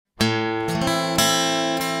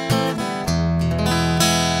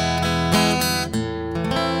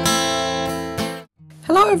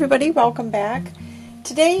everybody, welcome back.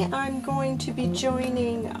 Today I'm going to be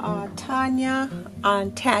joining Tania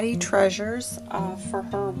on Tatty Treasures for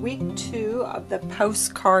her week 2 of the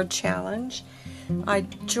Postcard Challenge. I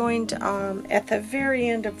joined at the very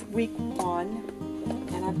end of week 1,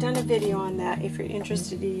 and I've done a video on that. If you're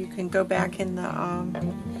interested, you can go back in the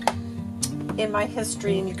in my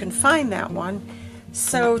history and you can find that one.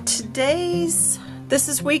 So this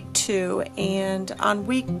is week 2, and on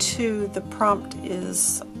week 2 the prompt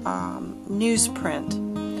is newsprint.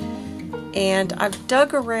 And I've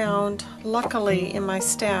dug around, luckily, in my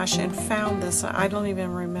stash and found this. I don't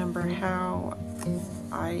even remember how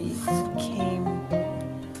I came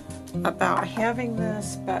about having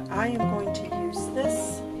this, but I am going to use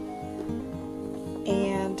this,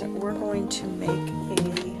 and we're going to make a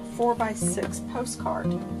 4x6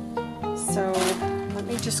 postcard. So let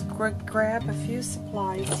me just grab a few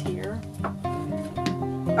supplies here.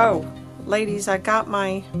 Oh, ladies, I got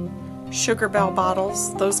my Sugar Bell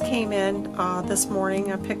bottles. Those came in this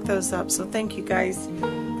morning. I picked those up, so thank you guys,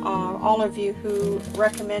 all of you who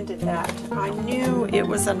recommended that. I knew it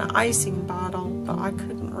was an icing bottle, but I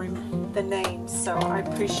couldn't remember the name, so I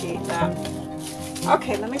appreciate that.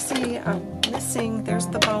 Okay, let me see. I'm missing, there's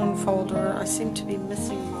the bone folder. I seem to be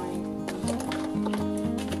missing my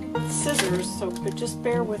scissors, but just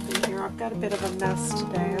bear with me here. I've got a bit of a mess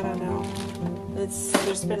today. I don't know.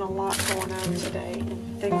 There's been a lot going on today,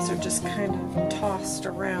 and things are just kind of tossed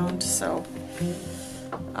around. So,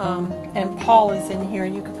 and Paul is in here.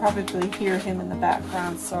 You could probably hear him in the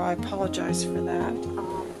background, so I apologize for that.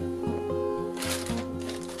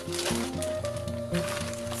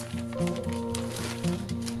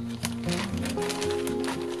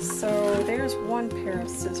 So there's one pair of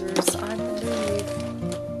scissors, I believe.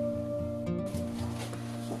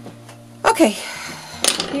 Okay,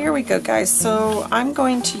 here we go, guys. So I'm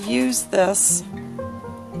going to use this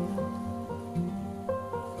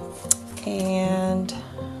and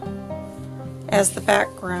as the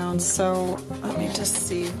background. So let me just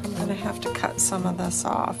see. I'm going to have to cut some of this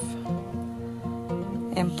off,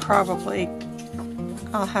 and probably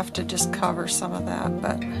I'll have to just cover some of that.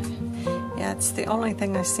 But yeah, it's the only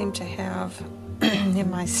thing I seem to have in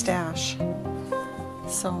my stash.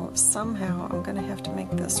 So somehow I'm going to have to make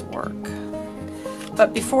this work.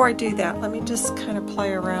 But before I do that, let me just kind of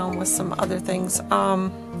play around with some other things.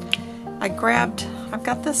 I've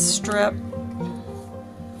got this strip.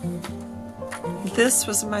 This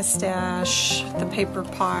was my stash, the paper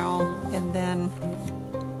pile, and then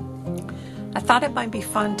I thought it might be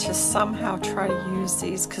fun to somehow try to use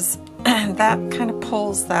these, because that kind of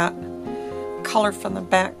pulls that color from the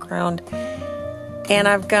background. And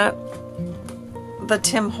I've got the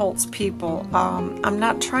Tim Holtz people. I'm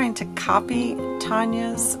not trying to copy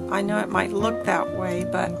Tania's. I know it might look that way,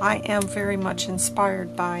 but I am very much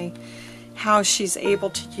inspired by how she's able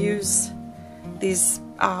to use these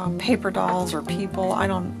paper dolls or people. I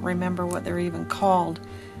don't remember what they're even called,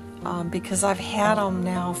 because I've had them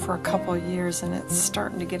now for a couple of years and it's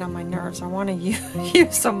starting to get on my nerves. I want to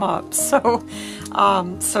use them up. So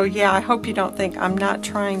yeah, I hope you don't think I'm not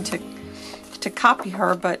trying to copy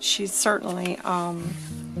her, but she certainly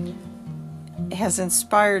has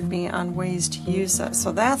inspired me on ways to use it.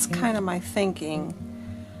 So that's kind of my thinking.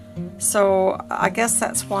 So I guess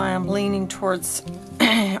that's why I'm leaning towards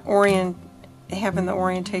having the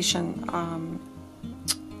orientation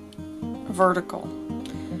vertical,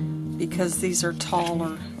 because these are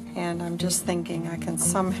taller, and I'm just thinking I can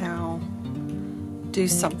somehow do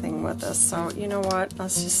something with this. So you know what?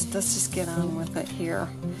 Let's just get on with it here.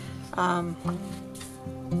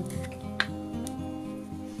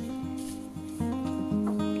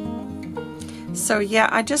 So yeah,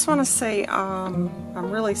 I just want to say I'm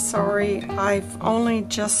really sorry. I've only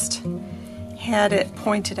just had it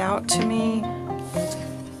pointed out to me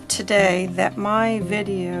today that my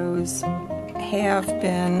videos have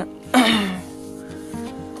been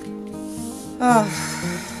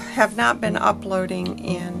have not been uploading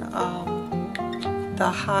in the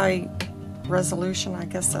high resolution, I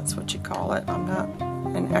guess that's what you call it. I'm not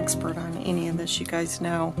an expert on any of this, you guys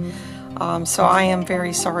know. So I am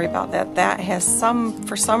very sorry about that. That has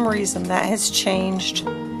for some reason that has changed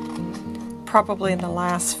probably in the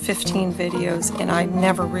last 15 videos, and I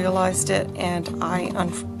never realized it, and I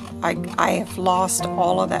have lost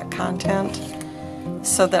all of that content,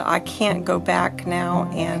 so that I can't go back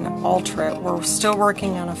now and alter it. We're still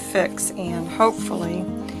working on a fix, and hopefully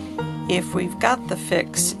if we've got the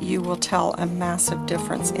fix, you will tell a massive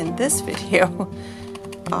difference in this video.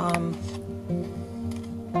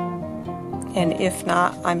 And if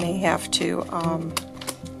not, I may have to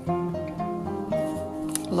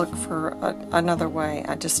look for another way.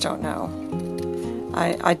 I just don't know.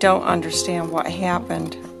 I don't understand what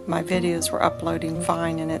happened. My videos were uploading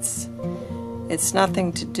fine, and it's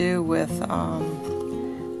nothing to do with,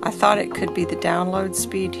 I thought it could be the download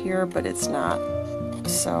speed here, but it's not.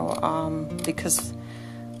 So, because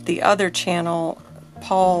the other channel,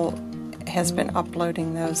 Paul has been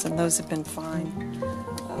uploading those, and those have been fine.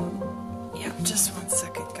 Yeah, just one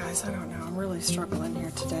second, guys. I don't know. I'm really struggling here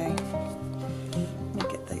today. Let me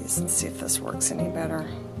get these and see if this works any better.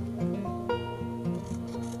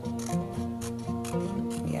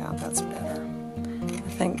 Yeah, that's better. I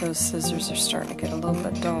think those scissors are starting to get a little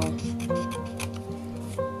bit dull.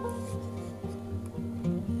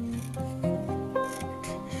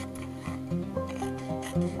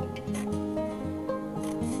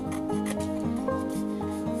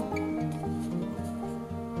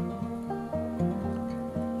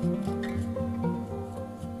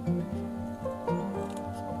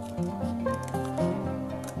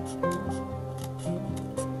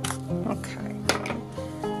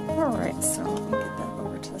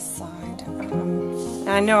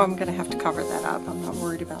 I know I'm going to have to cover that up. I'm not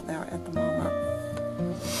worried about that at the moment.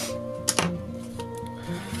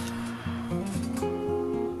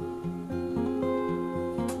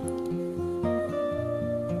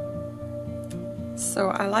 So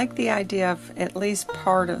I like the idea of at least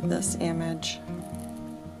part of this image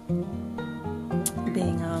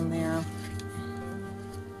being on there.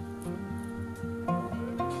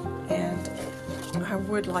 And I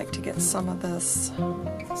would like to get some of this,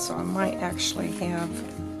 so I might actually have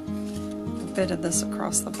a bit of this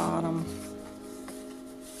across the bottom.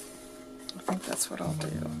 I think that's what I'll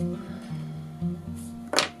do.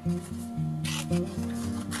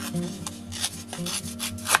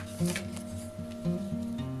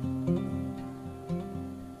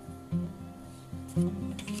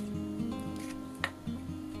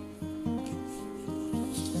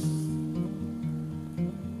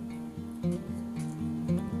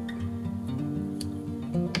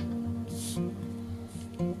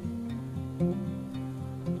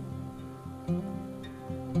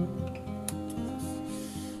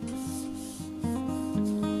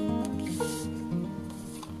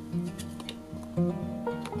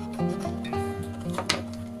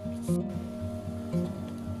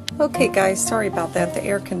 Okay guys, sorry about that. The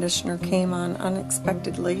air conditioner came on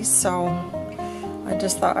unexpectedly, so I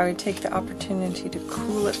just thought I would take the opportunity to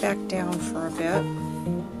cool it back down for a bit.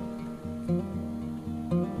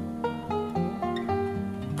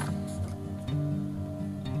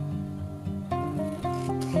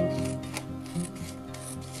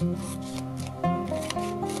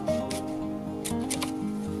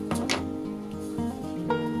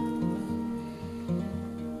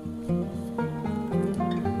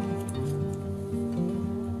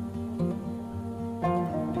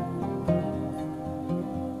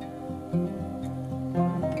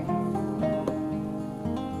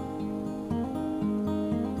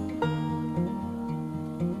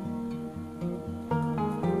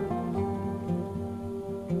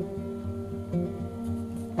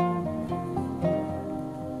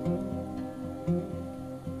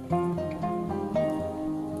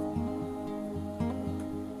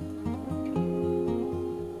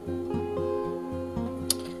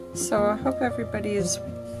 So I hope everybody is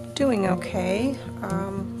doing okay.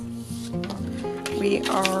 We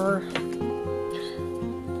are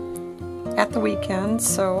at the weekend,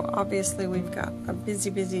 so obviously we've got a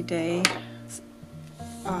busy day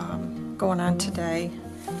going on today.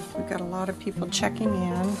 We've got a lot of people checking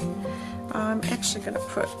in. I'm actually going to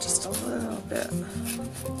put just a little bit of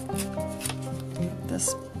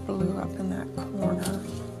this blue up in that corner.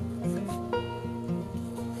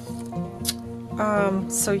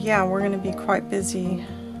 So yeah, we're going to be quite busy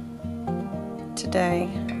today.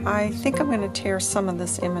 I think I'm going to tear some of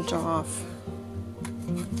this image off.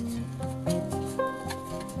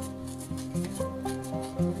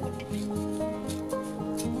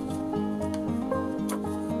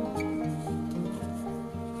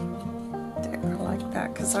 There, like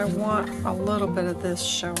that, because I want a little bit of this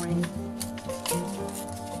showing.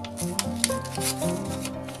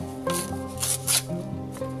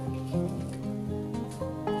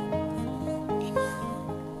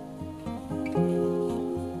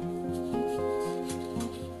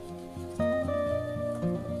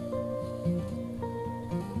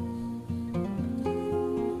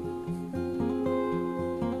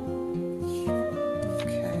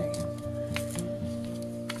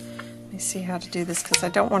 See how to do this, because I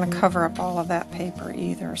don't want to cover up all of that paper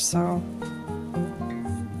either, so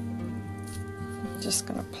I'm just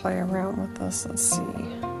going to play around with this and see.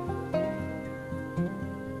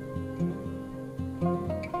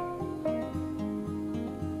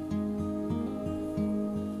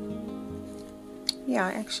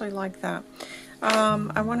 actually like that.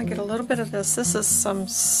 I want to get a little bit of this. This is some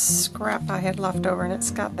scrap I had left over, and it's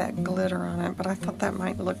got that glitter on it, but I thought that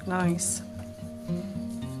might look nice.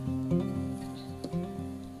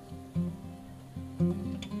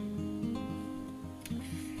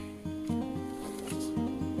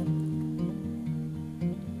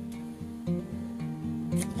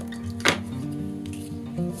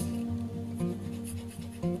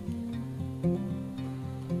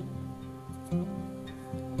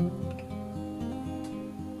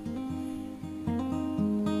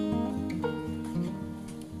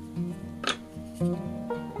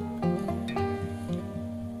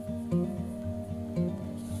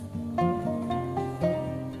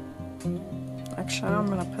 Actually, I'm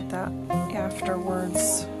going to put that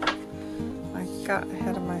afterwards. I got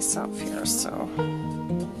ahead of myself here, so.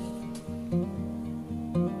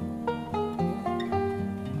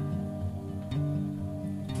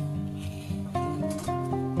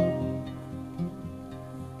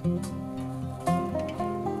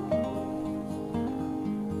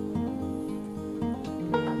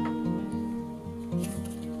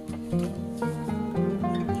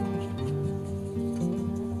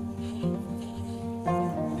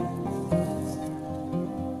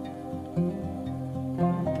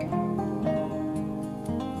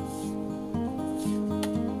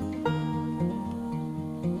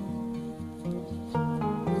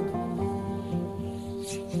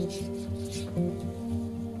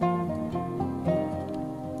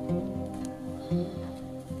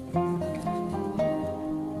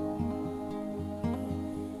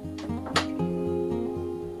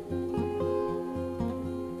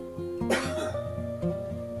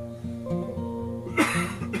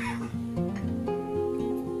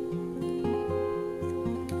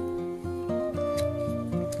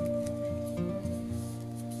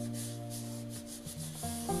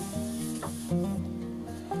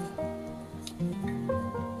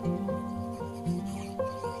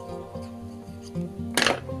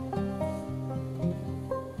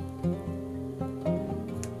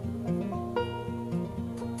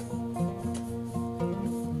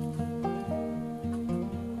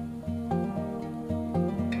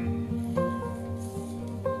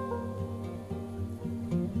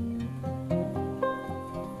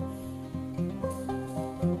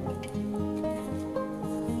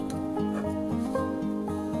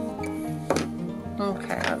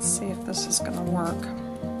 Okay, let's see if this is going to work.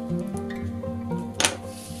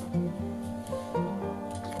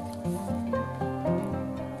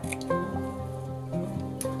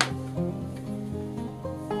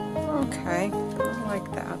 Okay, I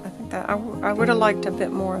like that. I think that I would have liked a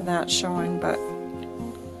bit more of that showing, but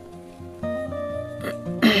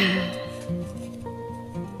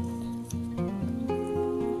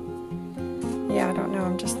yeah, I don't know.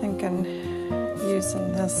 I'm just thinking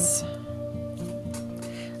using this.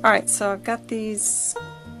 Alright, so I've got these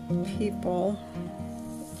people,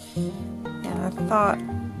 and I thought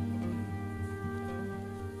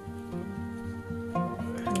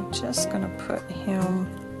I'm just going to put him,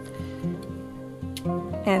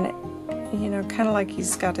 and you know, kind of like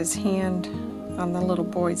he's got his hand on the little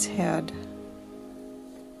boy's head.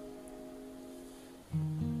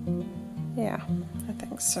 Yeah, I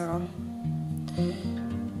think so.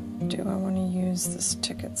 Do I want to use this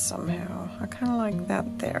ticket somehow? I kind of like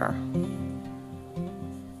that there.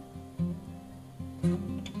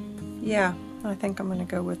 Yeah, I think I'm going to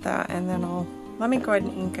go with that, and then let me go ahead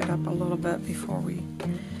and ink it up a little bit before we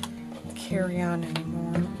carry on anymore.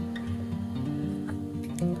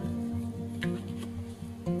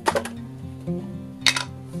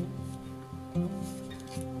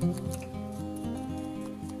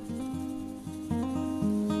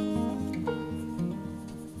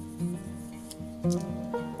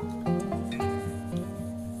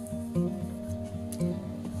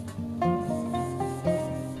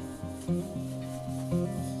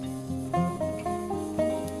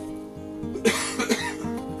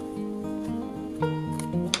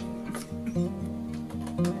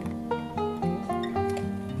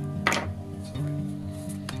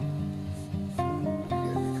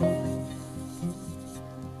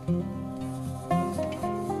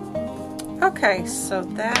 Okay, so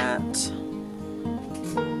that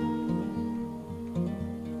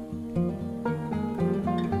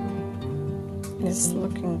is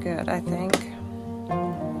looking good, I think.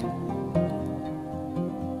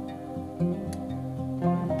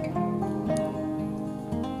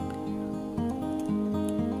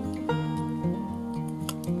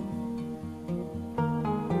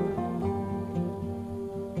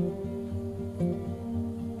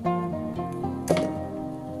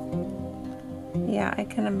 Yeah, I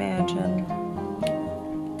can imagine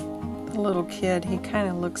little kid, he kind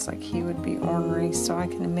of looks like he would be ornery, so I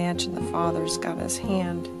can imagine the father's got his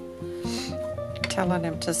hand telling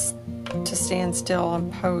him to stand still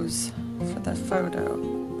and pose for the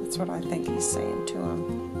photo. That's what I think he's saying to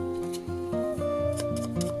him.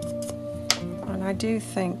 And I do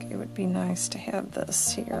think it would be nice to have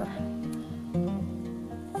this here.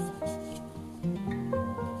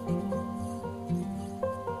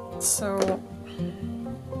 So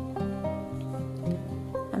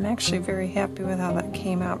I'm actually very happy with how that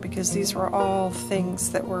came out, because these were all things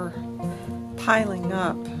that were piling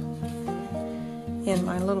up in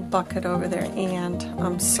my little bucket over there, and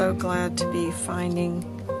I'm so glad to be finding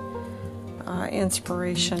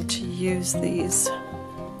inspiration to use these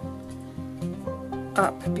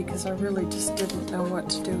up, because I really just didn't know what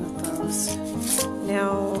to do with those.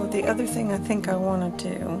 Now, the other thing I think I want to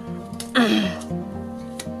do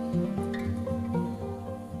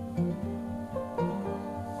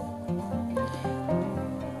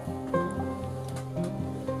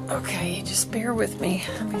okay, just bear with me.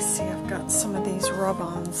 Let me see, I've got some of these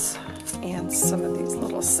rub-ons and some of these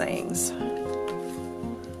little sayings.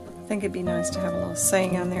 I think it'd be nice to have a little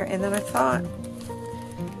saying on there. And then I thought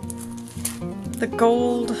the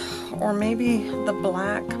gold or maybe the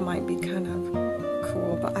black might be kind of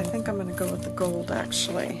cool, but I think I'm going to go with the gold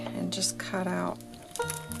actually and just cut out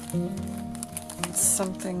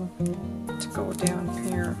something to go down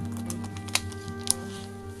here.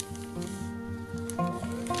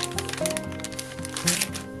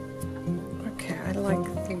 Okay, I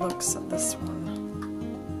like the looks of this one.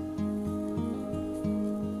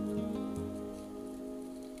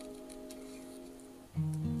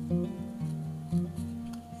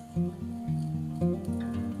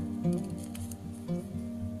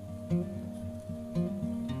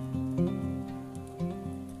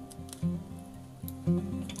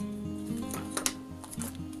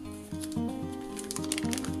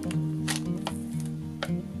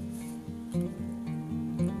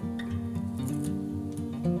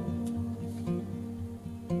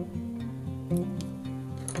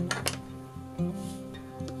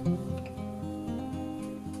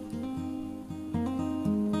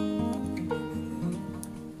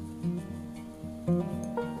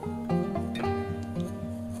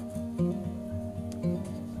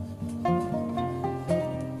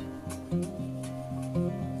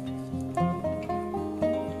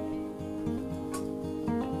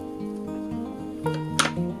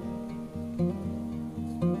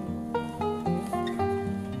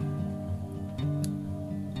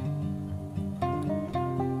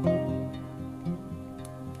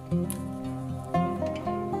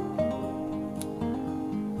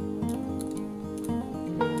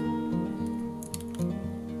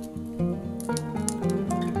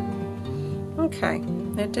 Okay,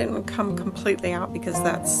 it didn't come completely out because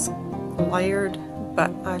that's layered, but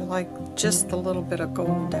I like just the little bit of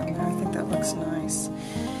gold down there. I think that looks nice.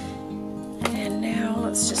 And now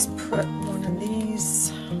let's just put one of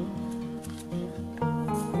these.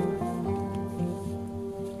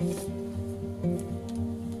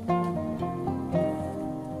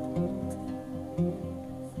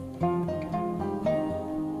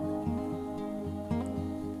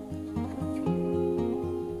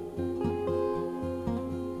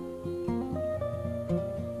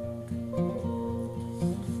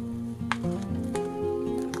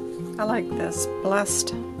 I like this,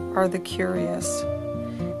 blessed are the curious,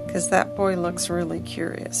 because that boy looks really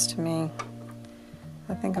curious to me.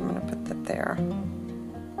 I think I'm going to put that there. I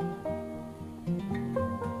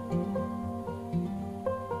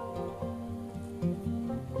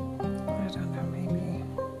don't know, maybe.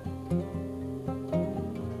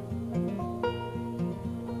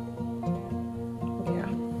 Yeah,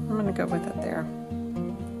 I'm going to go with it there.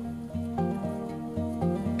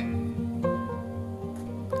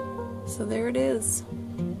 So there it is.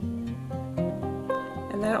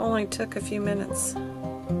 And that only took a few minutes.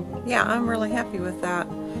 Yeah, I'm really happy with that.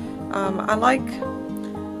 I like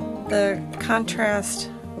the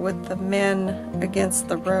contrast with the men against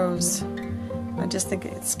the rose. I just think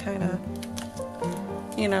it's kind of,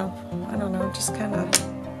 you know, I don't know, just kind of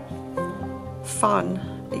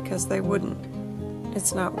fun, because they wouldn't,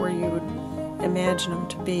 it's not where you would imagine them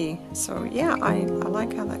to be. So yeah, I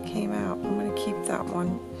like how that came out. I'm going to keep that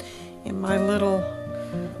one in my little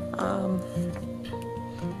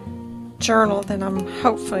journal that I'm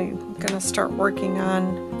hopefully going to start working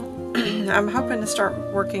on. I'm hoping to start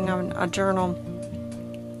working on a journal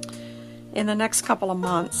in the next couple of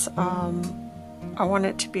months. I want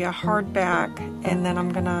it to be a hardback, and then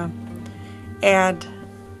I'm going to add,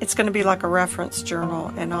 it's going to be like a reference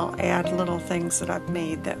journal, and I'll add little things that I've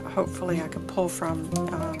made that hopefully I can pull from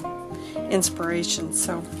inspiration.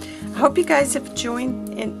 So I hope you guys have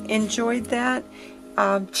enjoyed that.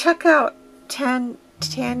 Check out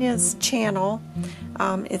Tania's channel.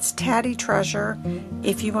 It's Tatty Treasure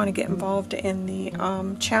if you want to get involved in the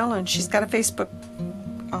challenge. She's got a Facebook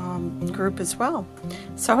group as well.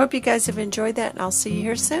 So I hope you guys have enjoyed that, and I'll see you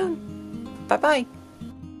here soon. Bye-bye.